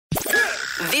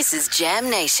This is Jam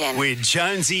Nation. With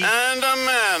Jonesy and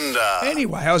Amanda.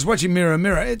 Anyway, I was watching Mirror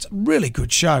Mirror. It's a really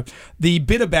good show. The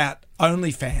bit about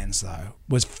OnlyFans, though,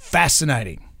 was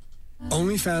fascinating.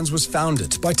 OnlyFans was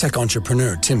founded by tech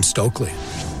entrepreneur Tim Stokely.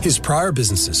 His prior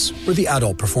businesses were the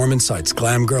adult performance sites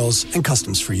Glam Girls and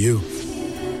Customs For You.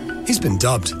 He's been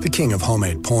dubbed the king of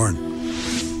homemade porn.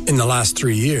 In the last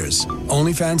 3 years,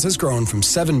 OnlyFans has grown from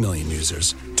 7 million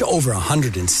users to over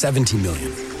 170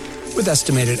 million, with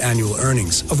estimated annual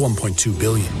earnings of 1.2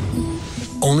 billion.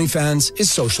 OnlyFans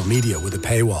is social media with a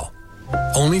paywall.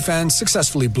 OnlyFans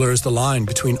successfully blurs the line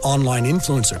between online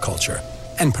influencer culture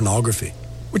and pornography,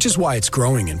 which is why it's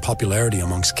growing in popularity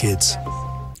amongst kids.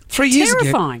 3 years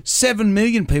Terrifying. ago, 7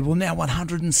 million people, now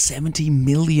 170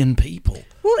 million people.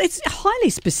 Well, it's highly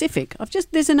specific.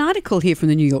 There's an article here from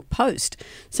the New York Post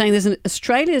saying there's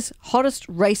Australia's hottest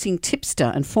racing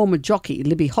tipster and former jockey,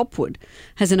 Libby Hopwood,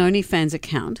 has an OnlyFans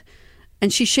account,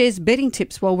 and she shares betting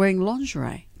tips while wearing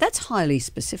lingerie. That's highly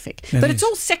specific. But it's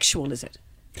all sexual, is it?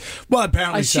 Well,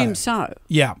 apparently I assume so.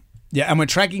 Yeah. Yeah, and we're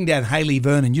tracking down Hayley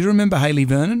Vernon. You remember Hayley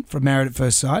Vernon from Married at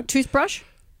First Sight? Toothbrush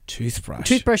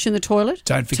Toothbrush. in the toilet.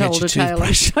 Don't forget your Tale.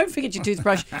 toothbrush. Don't forget your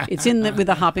toothbrush. It's in with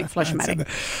a Harpic Flush-Matic.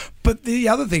 But the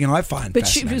other thing I find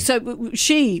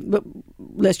fascinating...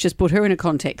 let's just put her in a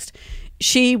context.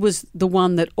 She was the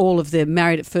one that all of the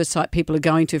Married at First Sight people are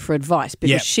going to for advice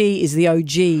because she is the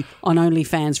OG on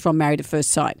OnlyFans from Married at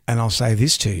First Sight. And I'll say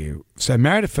this to you. So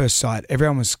Married at First Sight,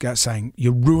 everyone was saying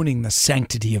you're ruining the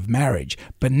sanctity of marriage.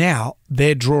 But now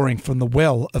they're drawing from the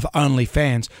well of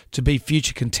OnlyFans to be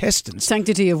future contestants.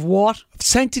 Sanctity of what?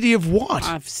 Sanctity of what?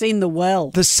 I've seen the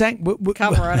well.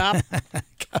 Cover it up.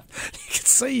 You can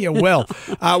see your well.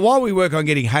 While we work on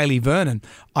getting Hayley Vernon,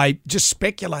 I just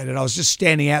speculated. I was just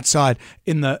standing outside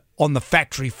on the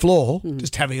factory floor,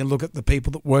 just having a look at the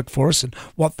people that work for us and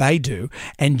what they do.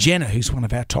 And Jenna, who's one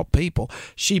of our top people,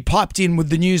 she piped in with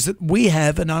the news that we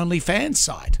have an OnlyFans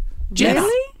site. Jenna.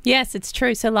 Really? Yes, it's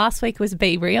true. So last week was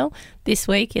Be Real. This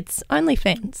week it's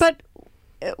OnlyFans. But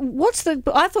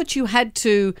I thought you had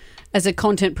to, as a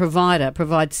content provider,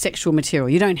 provide sexual material.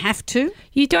 You don't have to?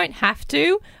 You don't have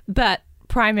to, but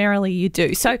primarily you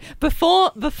do. So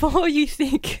before you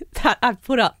think that I've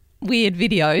put up weird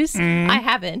videos, I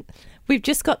haven't. We've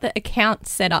just got the account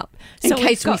set up. In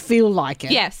case we feel like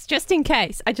it. Yes, just in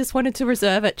case. I just wanted to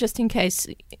reserve it just in case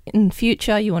in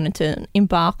future you wanted to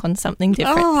embark on something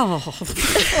different. Oh.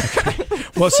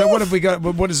 Well, so what have we got?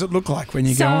 What does it look like when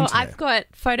you go on to I've got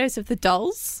photos of the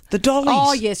dolls. The dollies?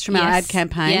 Oh, yes, from our ad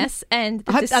campaign. Yes. And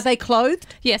are they clothed?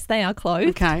 Yes, they are clothed.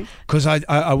 Okay. Because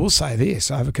I will say this.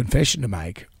 I have a confession to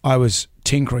make. I was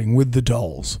tinkering with the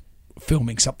dolls,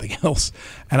 filming something else,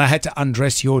 and I had to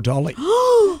undress your dolly.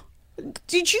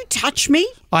 Did you touch me?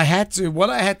 I had to.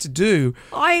 What I had to do...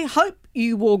 I hope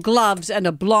you wore gloves and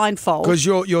a blindfold. Because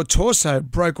your torso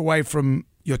broke away from...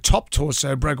 Your top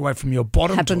torso broke away from your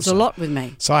bottom torso. Happens a lot with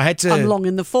me. So I had to... I'm long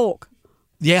in the fork.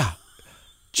 Yeah.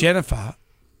 Jennifer...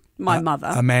 My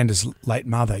mother. Amanda's late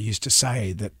mother used to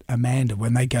say that Amanda,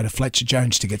 when they go to Fletcher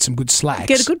Jones to get some good slacks...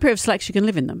 Get a good pair of slacks you can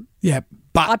live in them. Yeah,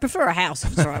 but... I prefer a house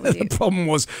if it's all right with you. The problem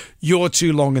was you're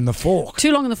too long in the fork.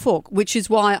 Too long in the fork, which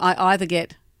is why I either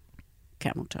get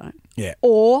camel toe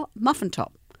or muffin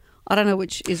top. I don't know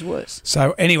which is worse.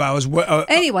 So anyway, I was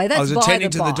that's attending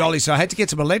to the dolly, so I had to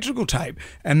get some electrical tape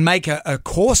and make a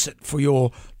corset for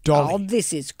your dolly. Oh,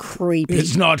 this is creepy.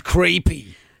 It's not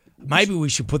creepy. Maybe we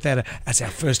should put that as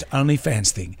our first OnlyFans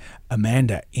thing.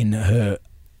 Amanda in her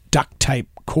duct tape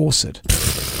corset.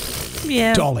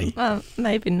 Yeah. Dolly.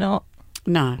 Maybe not.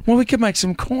 No. Well, we could make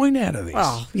some coin out of this.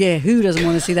 Oh, yeah, who doesn't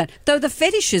want to see that? Though the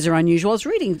fetishes are unusual. I was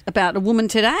reading about a woman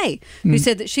today who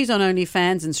said that she's on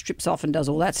OnlyFans and strips off and does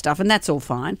all that stuff, and that's all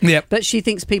fine. Yep. But she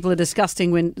thinks people are disgusting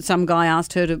when some guy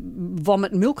asked her to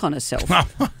vomit milk on herself.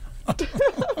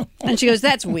 And she goes,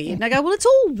 that's weird. And I go, well, it's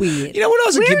all weird. You know, when I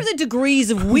was a Where kid, are the degrees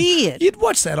of weird? You'd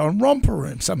watch that on Romper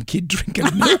Room, some kid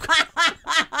drinking milk.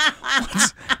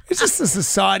 It's just the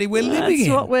society we're living in.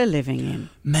 That's what we're living in.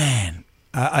 Man.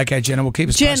 Okay, Jenna, we'll keep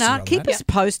us posted Jenna, on keep that. us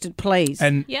posted, please.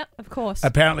 And Yep, of course.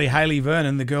 apparently Hayley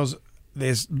Vernon, the girls,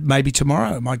 there's maybe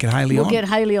tomorrow. Might get Hayley We'll on. get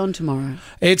Hayley on tomorrow.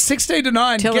 It's 16 to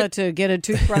 9. Tell her to get her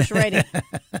toothbrush ready.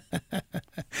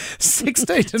 16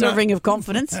 to It's 9. a ring of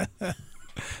confidence. Have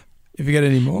you got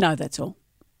any more? No, that's all.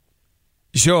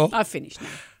 You sure? I've finished now.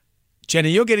 Jenna,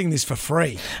 you're getting this for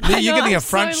free. You're getting I'm a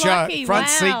front so lucky. front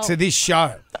Wow. seat to this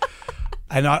show.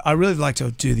 And I really like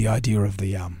to do the idea of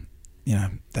the,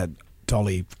 that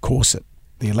dolly corset,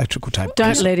 the electrical tape.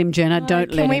 Don't let him, Jenna. Don't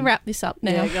let him. Can we wrap this up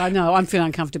now? Yeah, I know. I'm feeling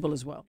uncomfortable as well.